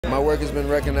My work has been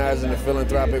recognized in the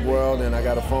philanthropic world, and I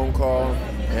got a phone call.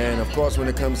 And of course, when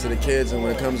it comes to the kids and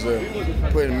when it comes to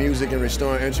putting music and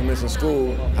restoring instruments in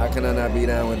school, how can I not be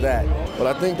down with that? But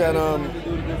I think that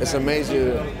it's a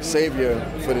major savior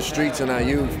for the streets and our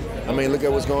youth. I mean, look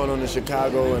at what's going on in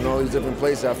Chicago and all these different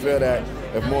places. I feel that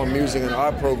if more music and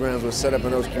art programs were set up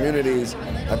in those communities,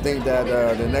 I think that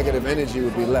the negative energy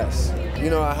would be less.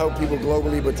 You know, I help people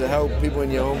globally, but to help people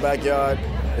in your own backyard,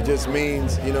 it just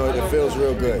means, you know, it feels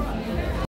real good.